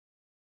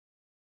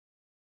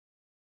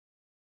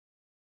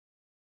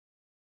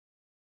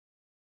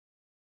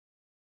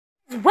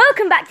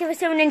Welcome back to the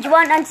Silver Ninja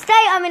 1, and today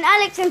I'm in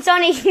Alex and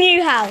Sonny's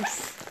new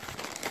house.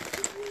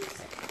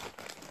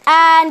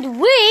 And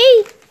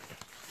we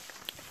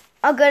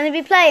are going to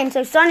be playing.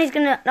 So Sonny's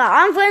going to,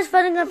 I'm first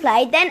going to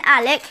play, then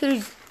Alex,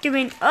 who's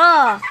doing,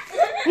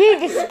 you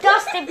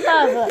disgusting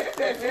pervert.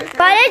 But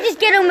let's just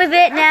get on with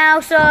it now.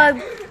 So,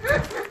 right,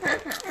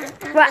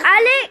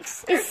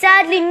 Alex is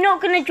sadly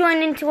not going to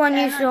join into our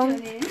new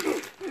song.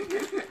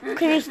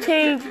 Because he's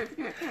too...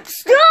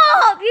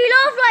 Stop! You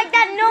laugh like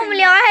that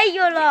normally. I hate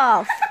your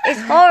laugh.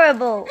 It's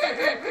horrible.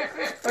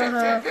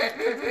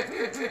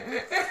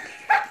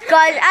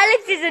 Guys,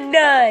 Alex is a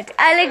nerd.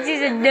 Alex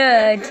is a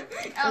nerd.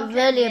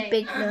 Really a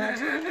big nerd.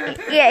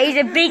 Yeah, he's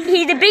the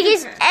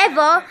biggest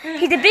ever.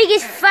 He's the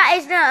biggest,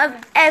 fattest nerd of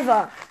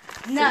ever.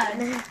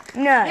 Nerd.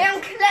 Nerd.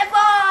 I'm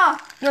clever.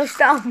 You're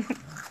dumb.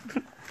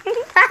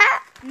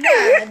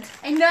 Nerd.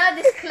 A nerd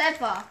is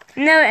clever.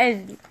 No, it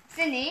isn't.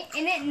 Cindy,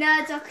 innit?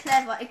 Nerds are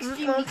clever.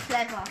 Extremely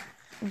clever.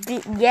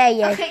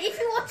 Yeah. Okay, if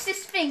you watch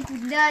this thing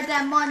with Nerd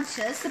and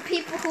Monsters, the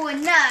people who are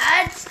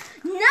nerds.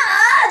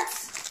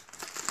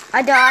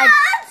 I died.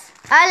 Nerds!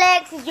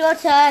 Alex, it's your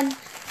turn.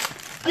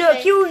 Look,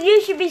 Okay. you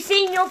should be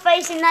seeing your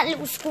face in that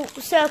little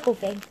circle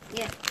thing.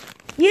 Yeah.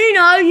 You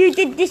know, you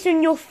did this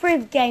on your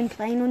Friv game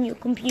playing on your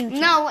computer.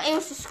 No, it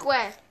was a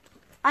square.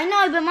 I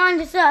know, but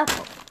mine's a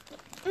circle.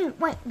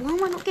 Wait, why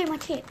am I not getting my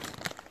chips?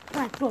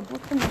 Right, Rob,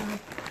 what's the matter?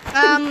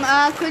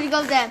 Could you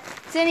go there?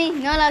 Cindy,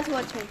 not allowed to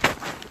watch me.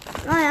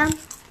 I am.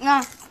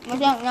 No.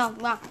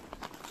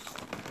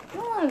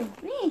 No,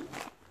 me.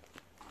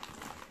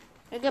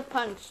 You get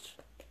punched.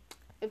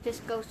 If this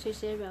goes to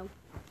 0.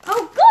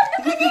 Oh, God,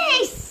 look at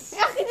this!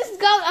 Okay, just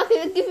go. Okay,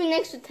 I'll give you an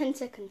extra 10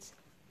 seconds.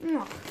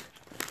 No.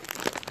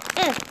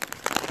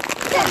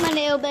 Take my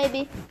nail,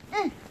 baby.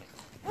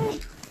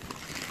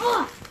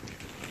 Oh.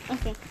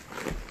 Okay.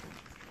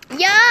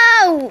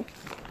 Yo!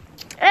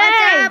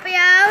 What's up,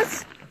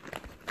 yos?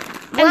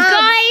 And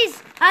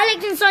guys,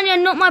 Alex and Sonia are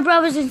not my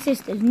brothers and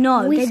sisters.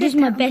 No, they're just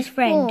my best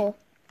friend.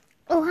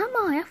 Oh, am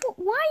I? I thought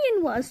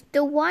Ryan was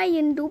the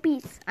Ryan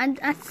Doobies, and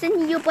I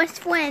sent your best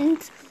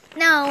friend.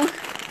 No,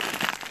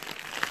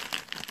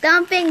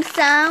 don't think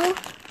so.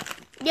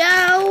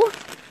 Yo,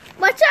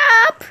 what's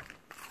up?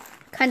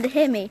 Can't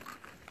hear me?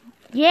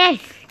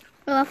 Yes.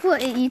 Oh, I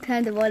thought you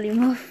turned the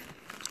volume off.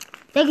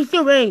 They can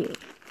still hear you.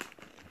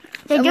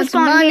 They So just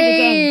much can't hear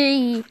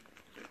money.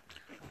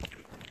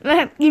 the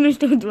game. You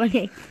missed all the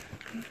money.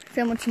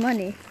 So much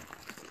money.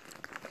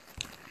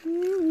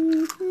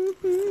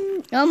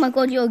 Oh my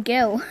God, you're a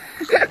girl.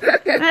 I'm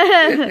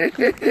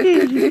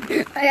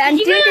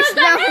doing this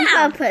laugh on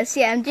purpose.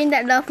 Yeah, I'm doing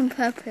that laugh on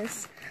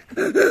purpose.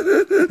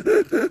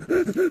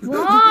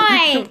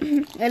 Why?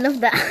 I love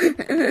that.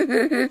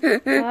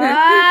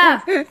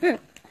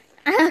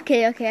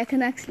 Okay, I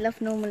can actually laugh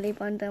normally,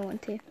 but I don't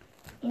want to.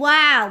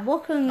 Wow,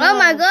 what can Oh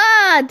my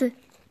God!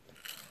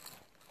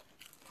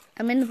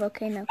 I'm in the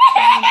volcano.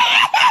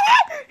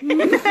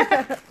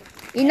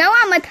 You know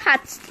I'm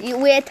attached.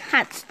 We're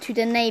attached to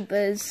the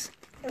neighbours.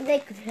 They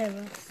could hear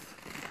us.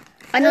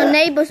 I know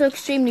neighbours are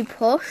extremely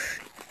posh.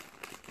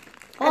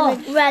 Oh,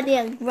 Granny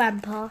and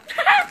Grandpa.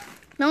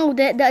 No,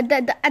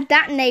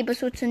 that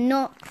neighbours which are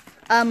not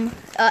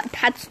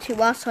attached to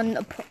us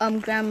on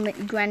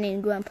Granny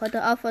and Grandpa.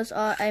 The others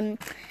are a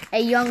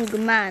young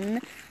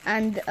man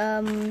and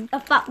A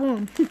fat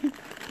woman.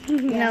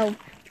 no,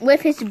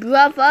 with his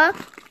brother,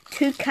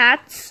 2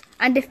 cats,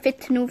 and a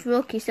fit North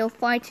Rockies. They're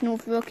fighting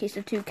North Rockies,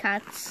 the 2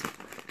 cats.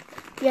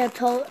 Yeah, I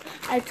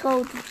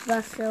told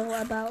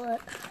Vasil about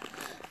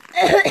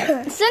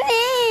it.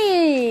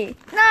 Sunny!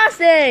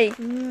 Nasty!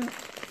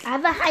 I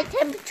have a high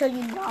temperature,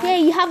 you know. Yeah,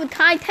 you have a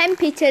high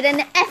temperature, then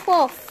F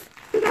off.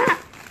 I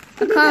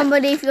can't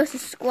believe your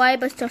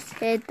subscribers just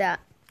heard that.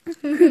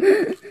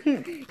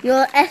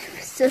 Your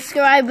F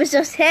subscribers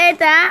just heard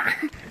that.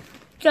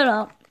 Shut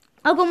up.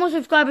 I've got more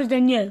subscribers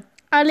than you.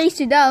 At least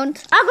you don't.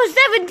 I've got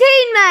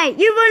 17, mate.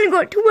 You've only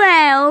got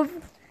 12.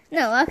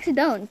 No, I actually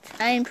don't.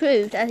 I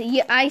improved.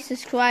 I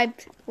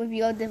subscribed with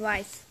your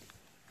device.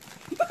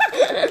 You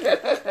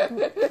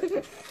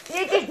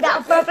did that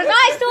on purpose.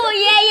 I saw it.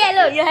 Yeah,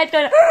 look, your head's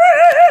going.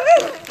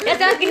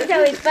 That's how I can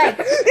tell his face.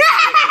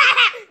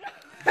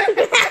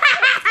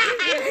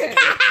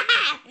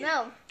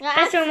 No.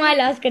 That's what my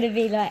laugh's going to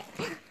be like.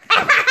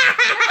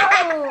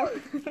 Oh.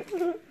 You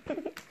can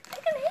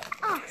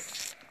hit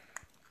us.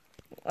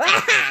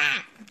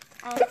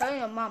 I'll tell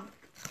your mum.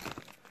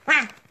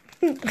 I'm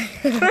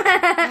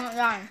not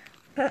lying.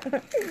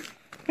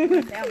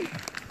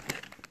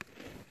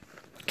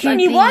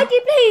 Sonny, why do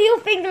you play your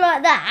finger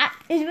like that?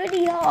 It's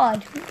really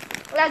hard.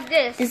 Like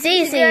this. It's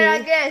easy. Yeah,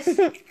 like this.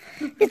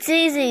 It's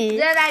easy.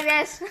 Yeah, like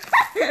this.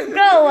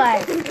 Go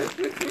away.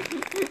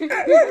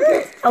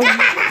 Oh.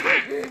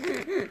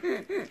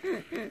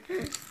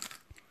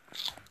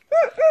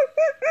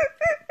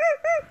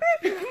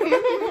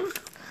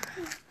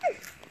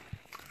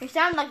 You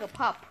sound like a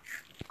pup.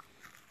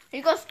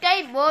 You got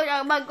skateboard.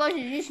 Oh my gosh,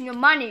 you're using your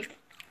money.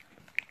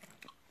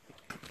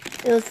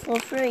 It was for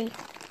free.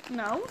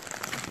 No.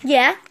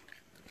 Yeah.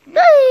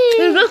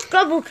 We got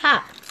double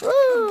caps.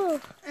 Woo.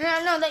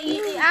 No, that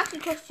it actually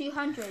costs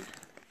 200.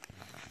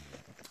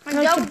 And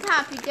double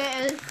tap, you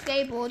get a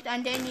skateboard,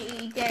 and then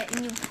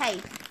you pay.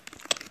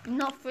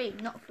 Not free,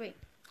 not free.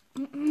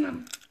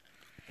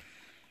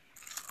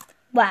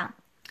 Wow.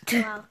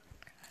 Wow.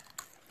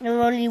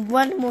 There's only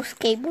one more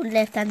skateboard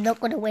left. I'm not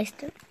going to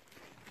waste it.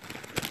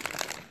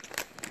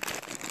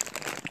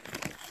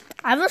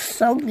 I have a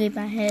song in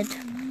my head.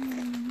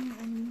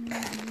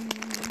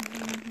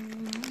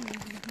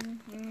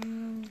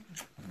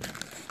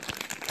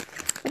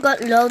 I've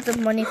got loads of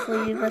money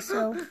for you,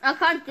 Russell. I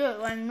can't do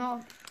it when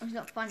it's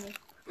not funny.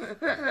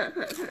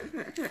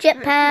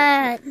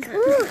 Jetpack.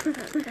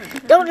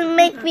 Don't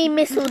make me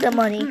miss all the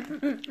money.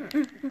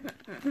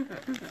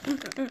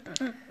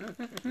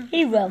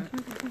 He will.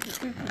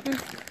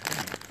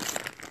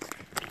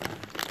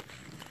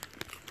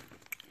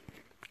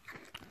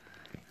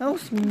 I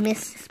almost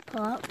missed this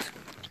part.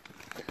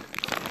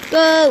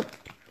 Go!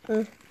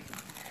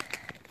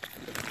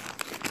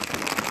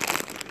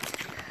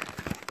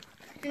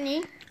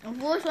 Sydney,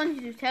 I've always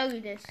wanted to tell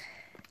you this.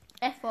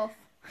 F off.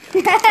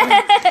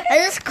 I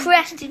just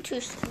crashed into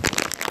a stupid.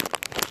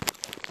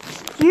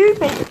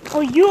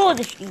 Oh, you're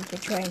the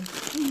stupid train.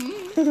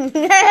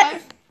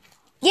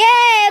 Yeah,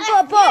 I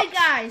got a box. You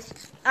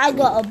guys. I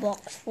got a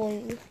box for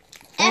you.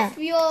 F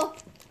your.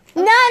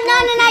 No,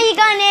 you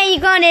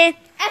got it.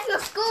 F your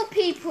school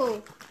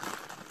people.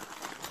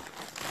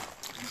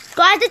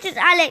 Guys, this is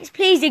Alex.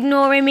 Please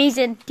ignore him. He's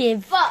a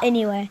div. But-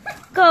 Anyway,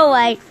 go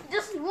away.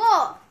 Just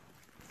what?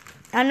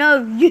 I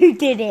know you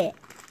did it.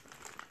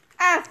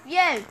 F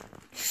you.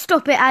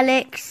 Stop it,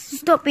 Alex.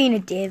 Stop being a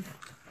div.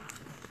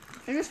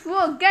 I just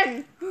what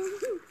again?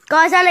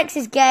 Guys, Alex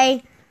is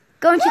gay.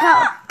 Go and check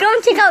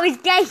out his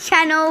gay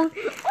channel.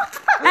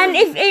 And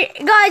if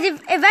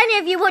any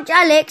of you watch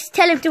Alex,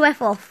 tell him to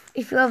F off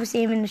if you ever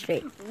see him in the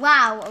street.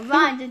 Wow,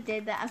 Ryan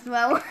did that as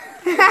well.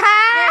 Yeah,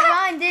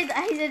 Ryan did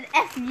that. He said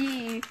F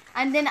you,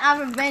 and then I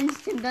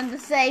revenged him, done the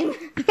same.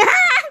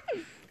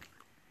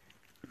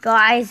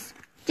 Guys,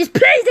 just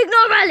please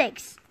ignore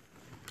Alex.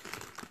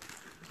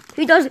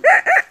 He does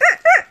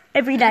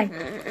every day.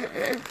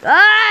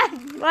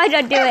 Why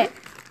don't do it?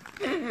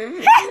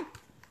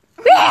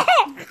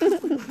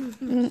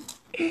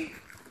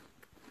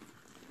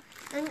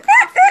 And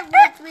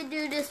afterwards we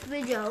do this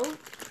video,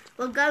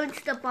 we're going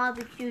to the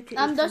barbecue to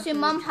eat Does some your food.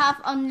 mum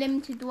have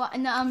unlimited what?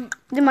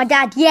 My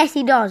dad, yes,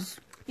 he does.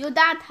 Your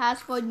dad has,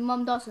 but your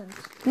mum doesn't.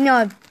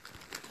 No.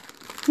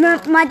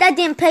 No, my dad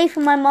didn't pay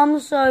for my mum,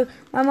 so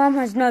my mum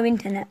has no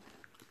internet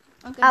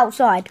Okay.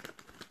 outside.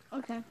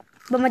 Okay.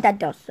 But my dad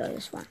does, so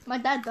it's fine. My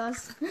dad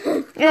does.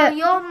 Yeah.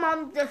 Your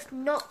mum does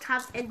not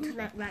have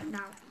internet right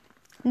now.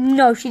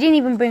 No, she didn't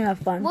even bring her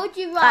phone. Would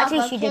you Actually,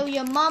 rather she kill did.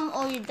 your mum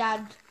or your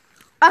dad?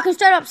 I can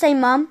straight up say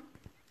mum.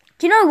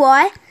 Do you know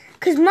why?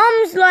 Because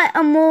mums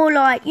are more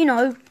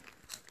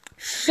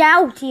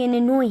shouty and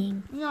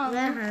annoying. No,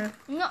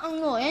 not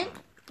annoying.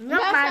 Not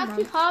That's my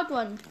actually a mum. hard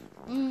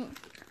one.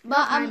 But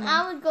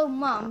I would go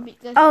mum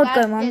because I would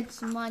dad go mum.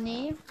 gets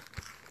money.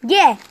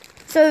 Yeah,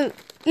 so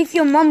if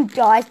your mum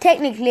dies,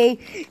 technically,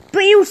 but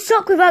you'll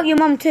suck without your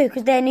mum too,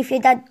 because then if your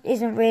dad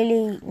isn't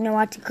really know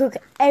how to cook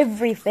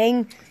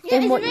everything, Yeah,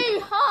 then it's what? really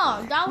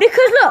hard. That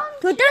Because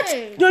look, was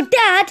hard. your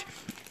dad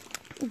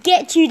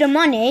gets you the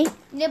money.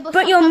 Yeah,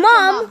 but your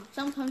sometimes mum-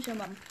 Sometimes your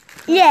mum.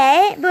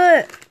 Yeah,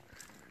 but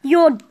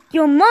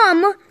your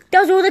mum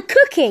does all the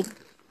cooking,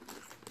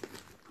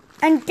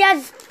 and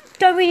dads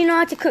don't really know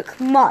how to cook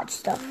much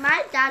stuff.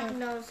 My dad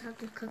knows how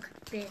to cook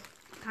a bit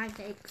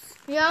pancakes.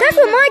 Yeah, That's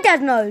what my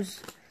dad knows.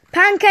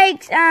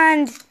 Pancakes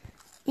and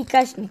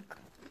ikashnik.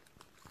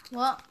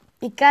 What?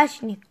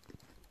 Ikashnik.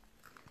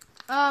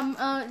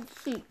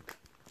 Soup.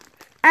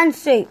 And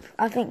soup.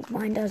 I think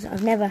mine does.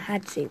 I've never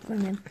had soup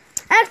from him.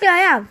 Actually, I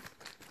have.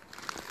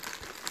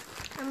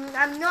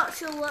 I'm not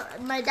sure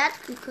what my dad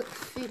could cook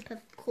soup, of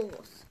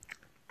course.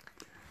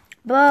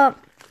 But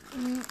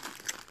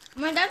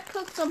My dad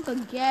cooks some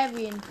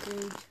Bulgarian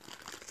food.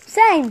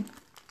 same.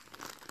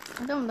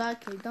 I don't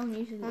like it. Don't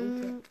usually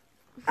eat it.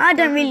 I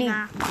don't really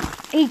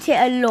eat it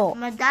a lot.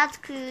 My dad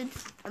could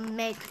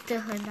make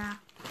dahana.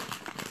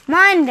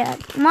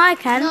 My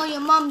can. No, your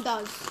mum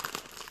does.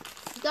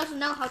 She doesn't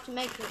know how to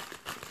make it.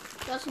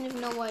 Doesn't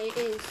even know what it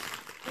is.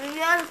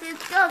 Yes, it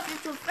does.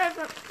 It's your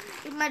favorite.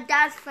 It's my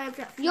dad's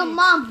favorite food. Your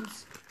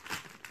mum's.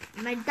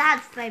 My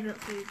dad's favorite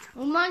food.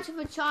 Reminds of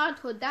a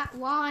childhood. That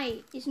why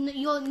it's not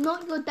your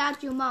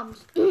dad, your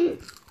mum's.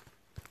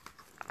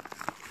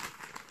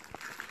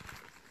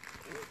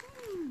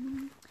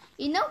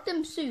 You know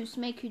them soups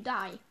make you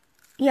die.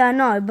 Yeah, I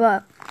know,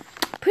 but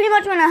pretty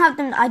much when I have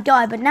them, I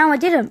die. But now I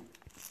didn't.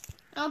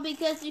 No,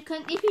 because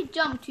if you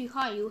jump too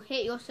high, you'll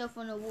hit yourself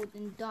on a wood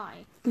and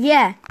die.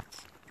 Yeah.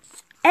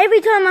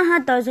 Every time I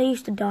had those, I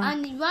used to die.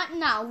 And right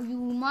now, you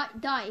might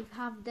die if you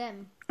have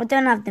them. I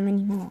don't have them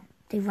anymore.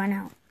 They ran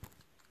out.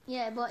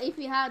 Yeah, but if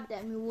you had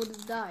them, you would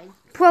have died.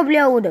 Probably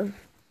I would have.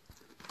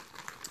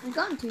 You're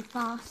going too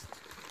fast.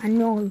 I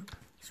know.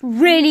 It's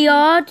really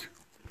hard.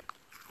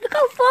 Look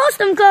how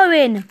fast I'm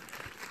going.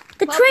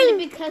 The Probably train.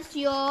 because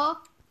you're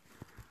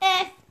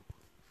F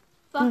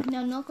Fuck, no,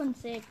 I'm not gonna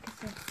say it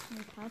because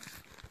it's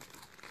tough.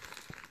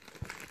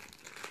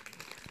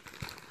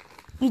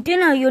 You do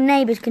know your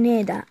neighbours can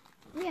hear that.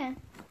 Yeah.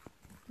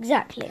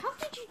 Exactly. How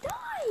did you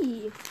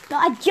die? No,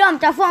 I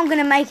jumped. I thought I'm going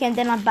to make it, and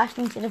then I bashed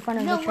into the front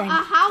of No, the train.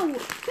 how? That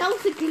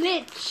was a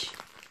glitch.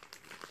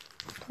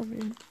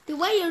 Probably. The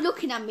way you're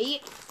looking at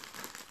me.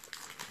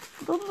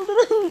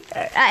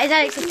 That is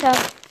Alex's turn.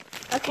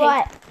 Okay.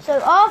 Right, so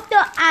after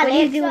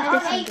Alex... do with I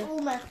this ate one? all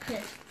my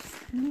kids.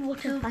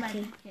 What a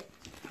fatty.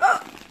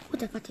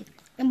 What a fatty.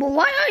 But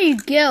why are you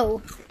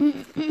girl?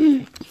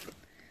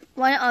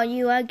 Why are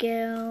you a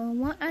girl?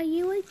 Why are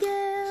you a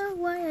girl?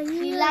 Why are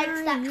you? She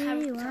likes that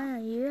character. Why are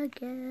you a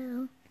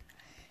girl?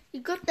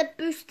 You got the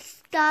boost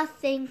star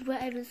thing,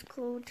 whatever it's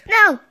called.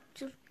 No.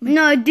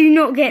 No, do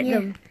not get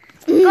them.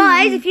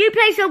 Guys, if you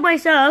play Subway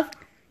Surf...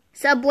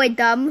 Subway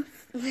dumb.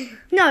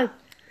 No.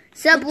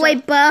 Subway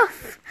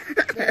buff.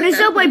 No,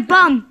 Subway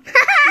Bum.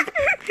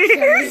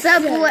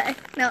 Subway.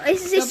 No,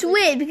 it's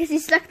weird because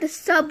it's like the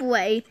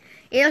Subway.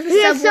 It's like a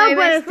Yeah, Subway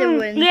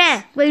restaurant.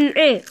 Yeah, where you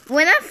eat.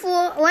 When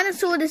I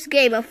saw this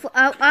game, I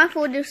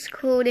thought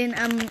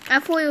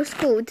it was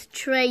called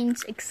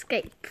Trains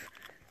Escape.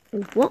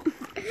 What?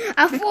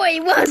 I thought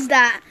it was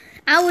that.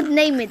 I would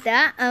name it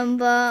that.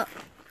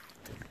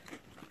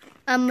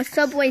 But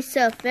Subway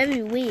Surf,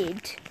 very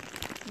weird.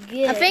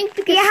 Good. I think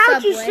because Yeah, how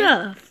do you Subway.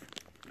 surf?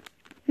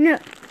 No.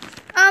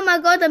 Oh my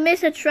god, I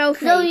missed a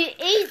trophy. So you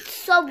eat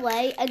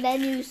Subway and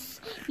then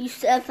you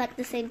surf at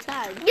the same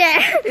time.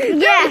 Yeah,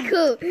 yeah,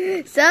 cool.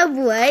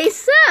 Subway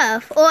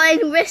Surf, or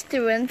a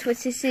restaurant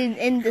which is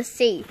in the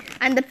sea,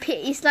 and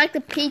it's like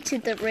the pizza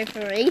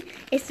delivery.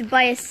 It's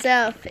by a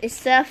surf. It's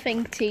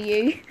surfing to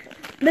you.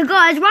 The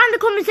guys, write in the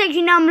comment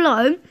section down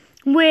below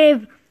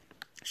with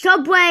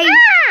Subway,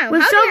 Ow,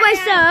 with how Subway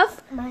did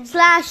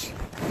I-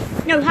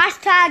 Surf / no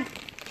hashtag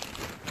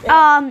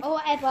Or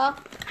whatever.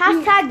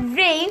 hashtag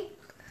V,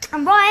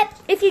 and write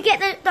if you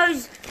get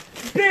those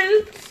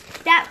boots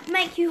that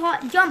make you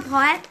jump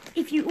high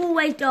if you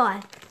always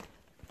die.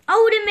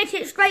 I would admit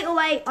it straight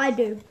away. I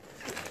do.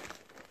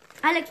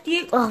 Alex, do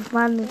you? Oh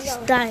man, it's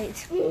died.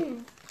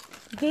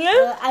 Do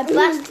you? I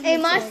blasted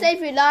It might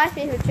save your life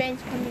if a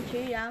train's coming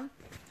to you down.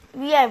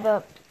 Yeah,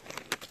 but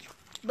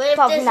But if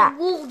Apart there's from that. a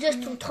wall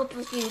just on top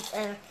of you,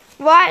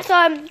 right.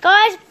 So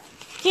guys,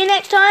 see you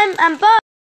next time, and bye.